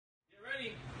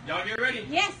Y'all get ready?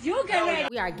 Yes, you get ready.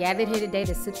 We are gathered here today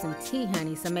to sip some tea,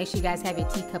 honey. So make sure you guys have your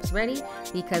teacups ready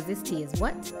because this tea is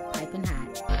what? Piping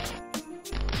hot.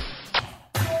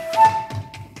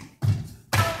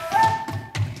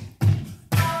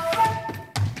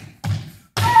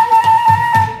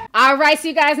 All right, so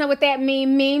you guys know what that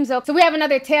means. So we have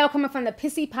another tale coming from the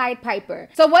Pissy Pied Piper.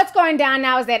 So what's going down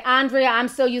now is that Andrea, I'm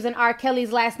still using R.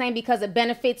 Kelly's last name because it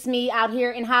benefits me out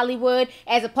here in Hollywood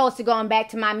as opposed to going back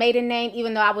to my maiden name,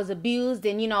 even though I was abused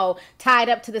and, you know, tied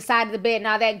up to the side of the bed and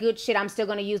all that good shit. I'm still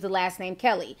going to use the last name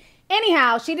Kelly.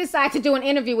 Anyhow, she decided to do an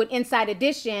interview with Inside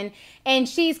Edition, and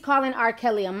she's calling R.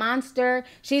 Kelly a monster.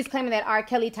 She's claiming that R.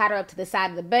 Kelly tied her up to the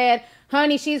side of the bed.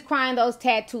 Honey, she's crying those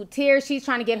tattooed tears. She's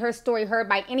trying to get her story heard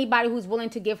by anybody who's willing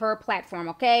to give her a platform,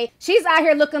 okay? She's out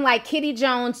here looking like Kitty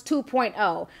Jones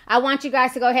 2.0. I want you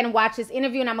guys to go ahead and watch this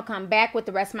interview, and I'm going to come back with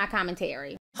the rest of my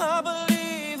commentary. I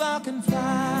believe I can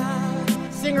fly.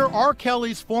 Singer R.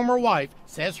 Kelly's former wife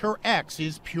says her ex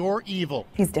is pure evil.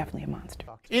 He's definitely a monster.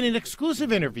 In an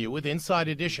exclusive interview with Inside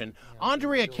Edition,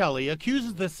 Andrea Kelly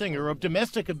accuses the singer of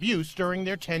domestic abuse during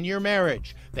their 10-year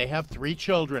marriage. They have 3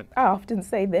 children. I often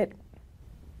say that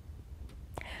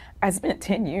I spent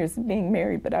 10 years being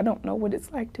married, but I don't know what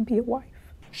it's like to be a wife.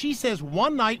 She says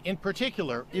one night in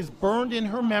particular is burned in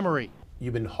her memory.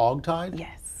 You've been hogtied?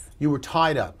 Yes. You were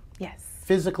tied up? Yes.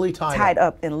 Physically tied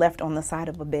up and left on the side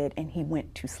of a bed, and he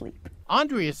went to sleep.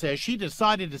 Andrea says she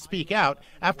decided to speak out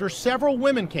after several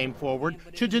women came forward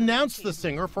to denounce the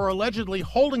singer for allegedly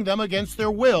holding them against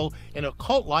their will in a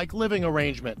cult-like living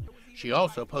arrangement. She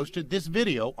also posted this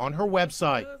video on her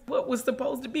website. What was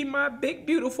supposed to be my big,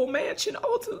 beautiful mansion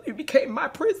ultimately became my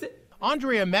prison.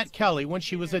 Andrea met Kelly when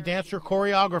she was a dancer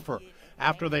choreographer.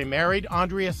 After they married,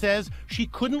 Andrea says she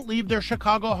couldn't leave their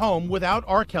Chicago home without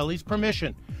R. Kelly's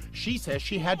permission. She says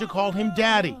she had to call him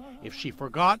daddy. If she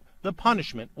forgot, the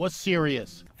punishment was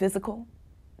serious. Physical,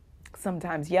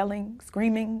 sometimes yelling,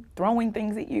 screaming, throwing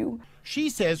things at you. She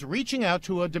says reaching out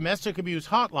to a domestic abuse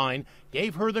hotline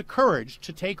gave her the courage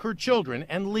to take her children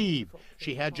and leave.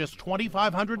 She had just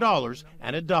 $2,500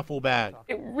 and a duffel bag.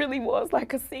 It really was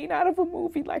like a scene out of a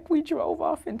movie, like we drove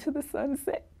off into the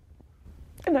sunset,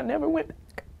 and I never went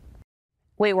back.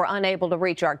 We were unable to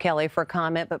reach R. Kelly for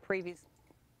comment, but previously.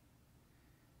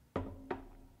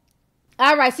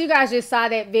 All right, so you guys just saw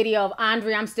that video of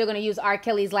Andrea. I'm still going to use R.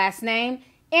 Kelly's last name.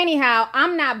 Anyhow,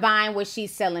 I'm not buying what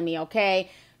she's selling me,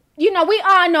 okay? You know, we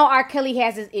all know R. Kelly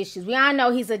has his issues. We all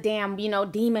know he's a damn, you know,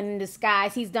 demon in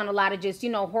disguise. He's done a lot of just,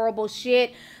 you know, horrible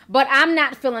shit. But I'm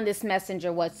not feeling this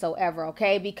messenger whatsoever,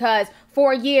 okay? Because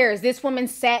for years, this woman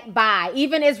sat by.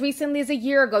 Even as recently as a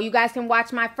year ago, you guys can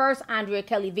watch my first Andrea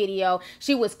Kelly video.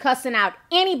 She was cussing out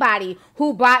anybody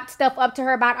who brought stuff up to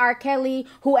her about R. Kelly,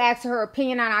 who asked her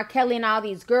opinion on R. Kelly and all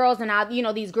these girls and all, you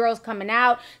know, these girls coming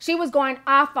out. She was going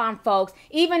off on folks,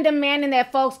 even demanding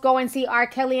that folks go and see R.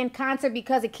 Kelly in concert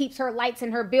because it keeps her lights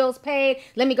and her bills paid.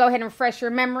 Let me go ahead and refresh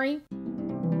your memory.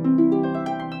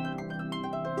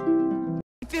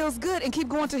 Feels good and keep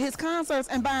going to his concerts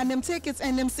and buying them tickets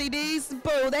and them CDs.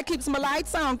 Boo, that keeps my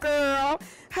lights on, girl.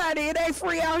 Honey, it ain't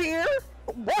free out here.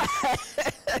 What?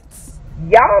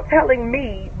 Y'all telling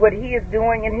me what he is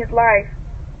doing in his life,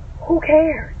 who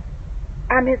cares?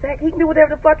 I'm his ex. He can do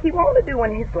whatever the fuck he want to do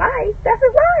in his life. That's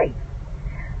his life.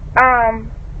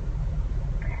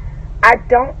 I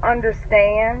don't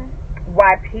understand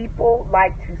why people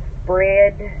like to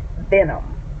spread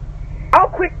venom. All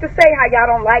quick to say how y'all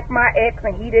don't like my ex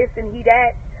and he this and he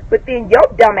that, but then your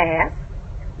dumb ass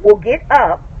will get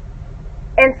up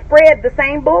and spread the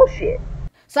same bullshit.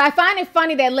 So I find it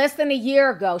funny that less than a year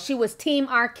ago, she was Team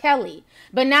R. Kelly.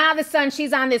 But now all of a sudden,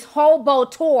 she's on this hobo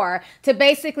tour to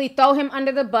basically throw him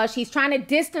under the bus. She's trying to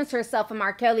distance herself from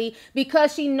R. Kelly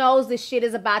because she knows this shit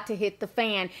is about to hit the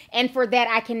fan. And for that,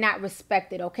 I cannot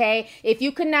respect it, okay? If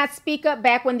you could not speak up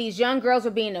back when these young girls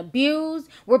were being abused,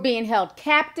 were being held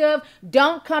captive,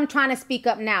 don't come trying to speak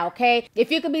up now, okay?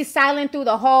 If you could be silent through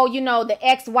the whole, you know, the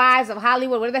ex-wives of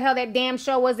Hollywood, whatever the hell that damn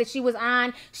show was that she was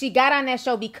on, she got on that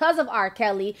show because of R.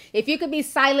 Kelly. If you could be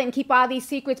silent and keep all these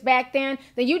secrets back then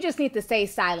you just need to stay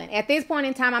silent. At this point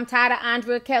in time, I'm tired of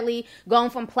Andrea Kelly going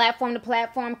from platform to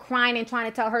platform, crying and trying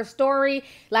to tell her story.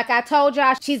 Like I told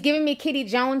y'all, she's giving me Kitty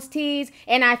Jones tease,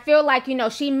 and I feel like, you know,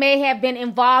 she may have been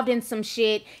involved in some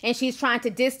shit, and she's trying to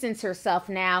distance herself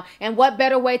now. And what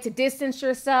better way to distance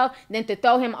yourself than to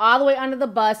throw him all the way under the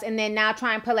bus and then now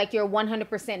try and play like you're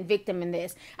 100% victim in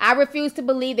this. I refuse to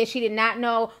believe that she did not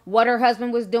know what her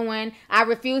husband was doing. I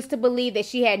refuse to believe that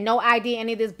she had no idea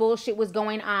any of this bullshit was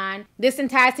going on. This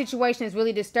entire situation is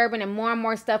really disturbing, and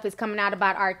more stuff is coming out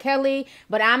about R. Kelly,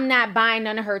 but I'm not buying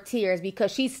none of her tears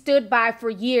because she stood by for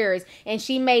years and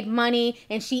she made money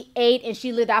and she ate and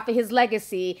she lived off of his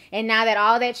legacy. And now that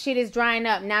all that shit is drying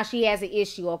up, now she has an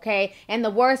issue, okay? And the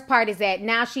worst part is that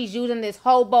now she's using this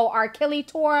hobo R. Kelly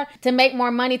tour to make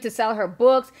more money, to sell her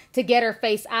books, to get her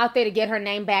face out there, to get her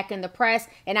name back in the press.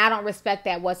 And I don't respect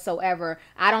that whatsoever.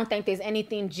 I don't think there's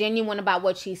anything genuine about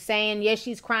what she's saying. Yes,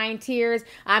 she's crying tears.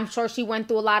 I'm sure she went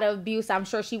through a lot of abuse. I'm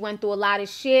sure she went through a lot of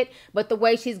shit. But the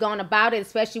way she's going about it,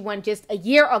 especially when just a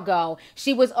year ago,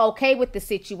 she was okay with the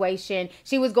situation.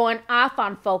 She was going off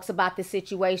on folks about the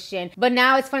situation. But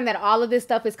now it's funny that all of this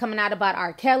stuff is coming out about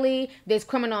R. Kelly. There's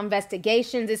criminal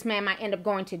investigations. This man might end up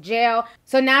going to jail.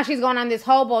 So now she's going on this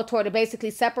hobo tour to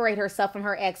basically separate herself from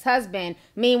her ex-husband,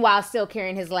 meanwhile still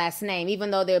carrying his last name.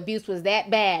 Even though the abuse was that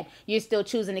bad, you're still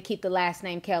choosing to keep the last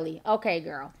name Kelly. Okay,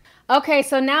 girl. Okay,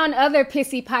 so now in other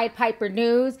pissy Pied Piper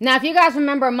news. Now, if you guys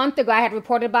remember a month ago, I had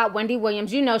reported about Wendy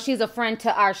Williams. You know, she's a friend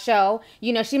to our show.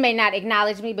 You know, she may not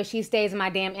acknowledge me, but she stays in my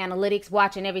damn analytics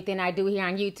watching everything I do here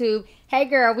on YouTube. Hey,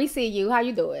 girl, we see you. How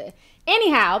you doing?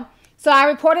 Anyhow, so I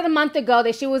reported a month ago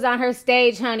that she was on her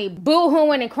stage, honey,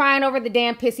 boo-hooing and crying over the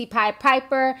damn pissy Pied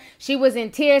Piper. She was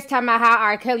in tears talking about how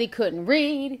R. Kelly couldn't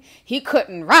read, he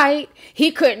couldn't write,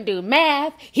 he couldn't do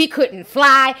math, he couldn't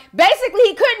fly. Basically,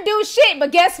 he couldn't do shit,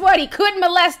 but guess what? He couldn't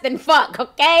molest and fuck,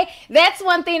 okay? That's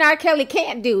one thing R. Kelly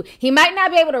can't do. He might not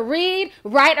be able to read,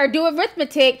 write, or do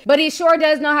arithmetic, but he sure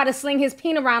does know how to sling his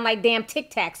peen around like damn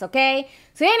Tic Tacs, okay?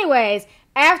 So anyways,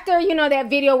 after, you know, that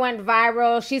video went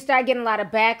viral, she started getting a lot of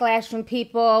backlash from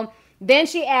people. Then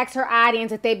she asked her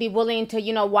audience if they'd be willing to,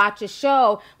 you know, watch a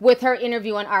show with her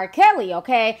interviewing R. Kelly,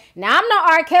 okay? Now, I'm no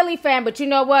R. Kelly fan, but you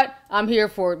know what? I'm here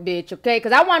for it, bitch, okay?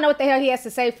 Because I want to know what the hell he has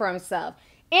to say for himself.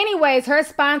 Anyways, her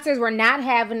sponsors were not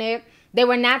having it. They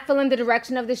were not feeling the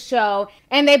direction of the show,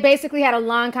 and they basically had a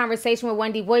long conversation with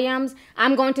Wendy Williams.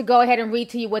 I'm going to go ahead and read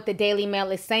to you what the Daily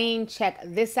Mail is saying. Check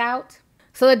this out.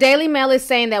 So the Daily Mail is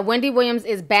saying that Wendy Williams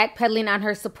is backpedaling on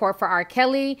her support for R.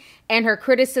 Kelly and her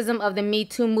criticism of the Me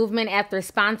Too movement after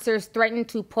sponsors threatened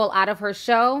to pull out of her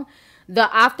show. The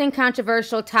often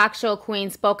controversial talk show queen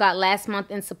spoke out last month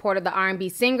in support of the R&B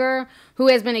singer, who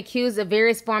has been accused of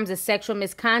various forms of sexual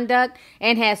misconduct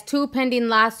and has 2 pending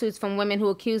lawsuits from women who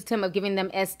accused him of giving them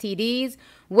STDs.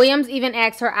 Williams even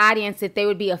asked her audience if they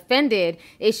would be offended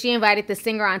if she invited the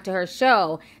singer onto her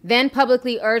show, then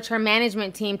publicly urged her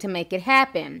management team to make it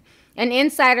happen. An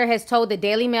insider has told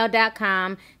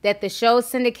thedailymail.com that the show's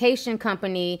syndication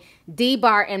company,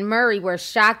 D-Bar and Murray, were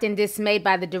shocked and dismayed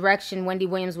by the direction Wendy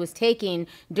Williams was taking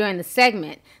during the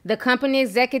segment. The company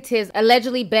executives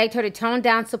allegedly begged her to tone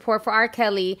down support for R.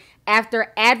 Kelly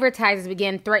after advertisers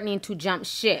began threatening to jump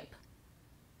ship.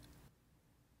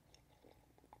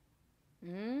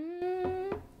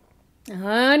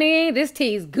 Honey, this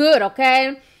tea's good,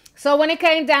 okay? So when it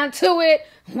came down to it,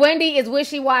 Wendy is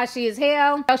wishy-washy as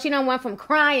hell. She done went from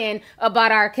crying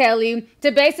about R. Kelly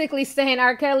to basically saying,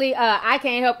 R. Kelly, I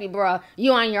can't help you, bro.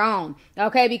 You on your own,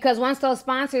 okay? Because once those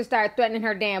sponsors started threatening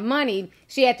her damn money,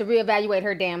 she had to reevaluate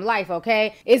her damn life,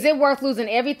 okay? Is it worth losing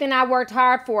everything I worked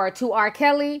hard for to R.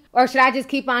 Kelly? Or should I just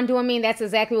keep on doing me? And that's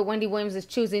exactly what Wendy Williams is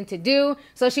choosing to do.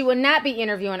 So she would not be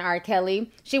interviewing R.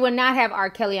 Kelly. She would not have R.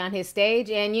 Kelly on his stage.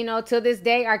 And, you know, to this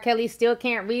day, R. Kelly still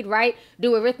can't read, write,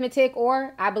 do arithmetic,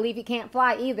 or I believe he can't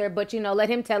fly either. But, you know, let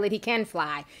him tell it he can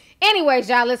fly. Anyways,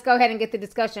 y'all, let's go ahead and get the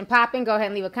discussion popping. Go ahead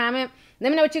and leave a comment. Let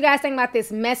me know what you guys think about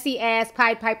this messy-ass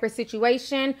Pied Piper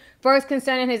situation. First,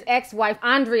 concerning his ex-wife,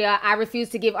 Andrea, I refuse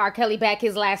to give R. Kelly back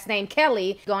his last name,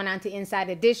 Kelly. Going on to Inside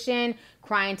Edition,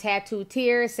 crying tattooed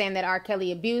tears, saying that R.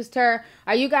 Kelly abused her.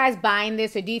 Are you guys buying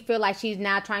this, or do you feel like she's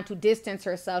now trying to distance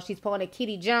herself? She's pulling a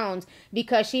Kitty Jones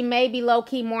because she may be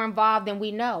low-key more involved than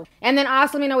we know. And then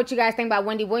also, let me know what you guys think about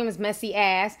Wendy Williams' messy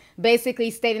ass, basically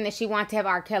stating that she wanted to have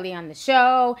R. Kelly on the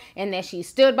show and that she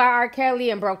stood by R. Kelly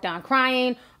and broke down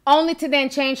crying, only to then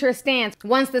change her stance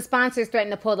once the sponsors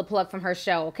threatened to pull the plug from her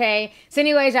show, okay? So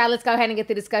anyways, y'all, let's go ahead and get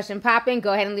the discussion popping.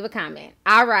 Go ahead and leave a comment.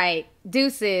 All right,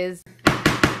 deuces.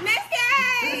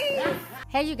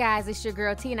 Hey you guys, it's your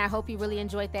girl T, and I hope you really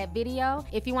enjoyed that video.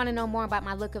 If you want to know more about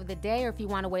my look of the day, or if you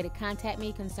want a way to contact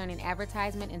me concerning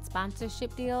advertisement and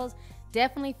sponsorship deals,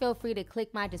 definitely feel free to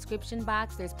click my description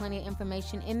box. There's plenty of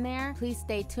information in there. Please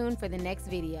stay tuned for the next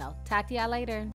video. Talk to y'all later.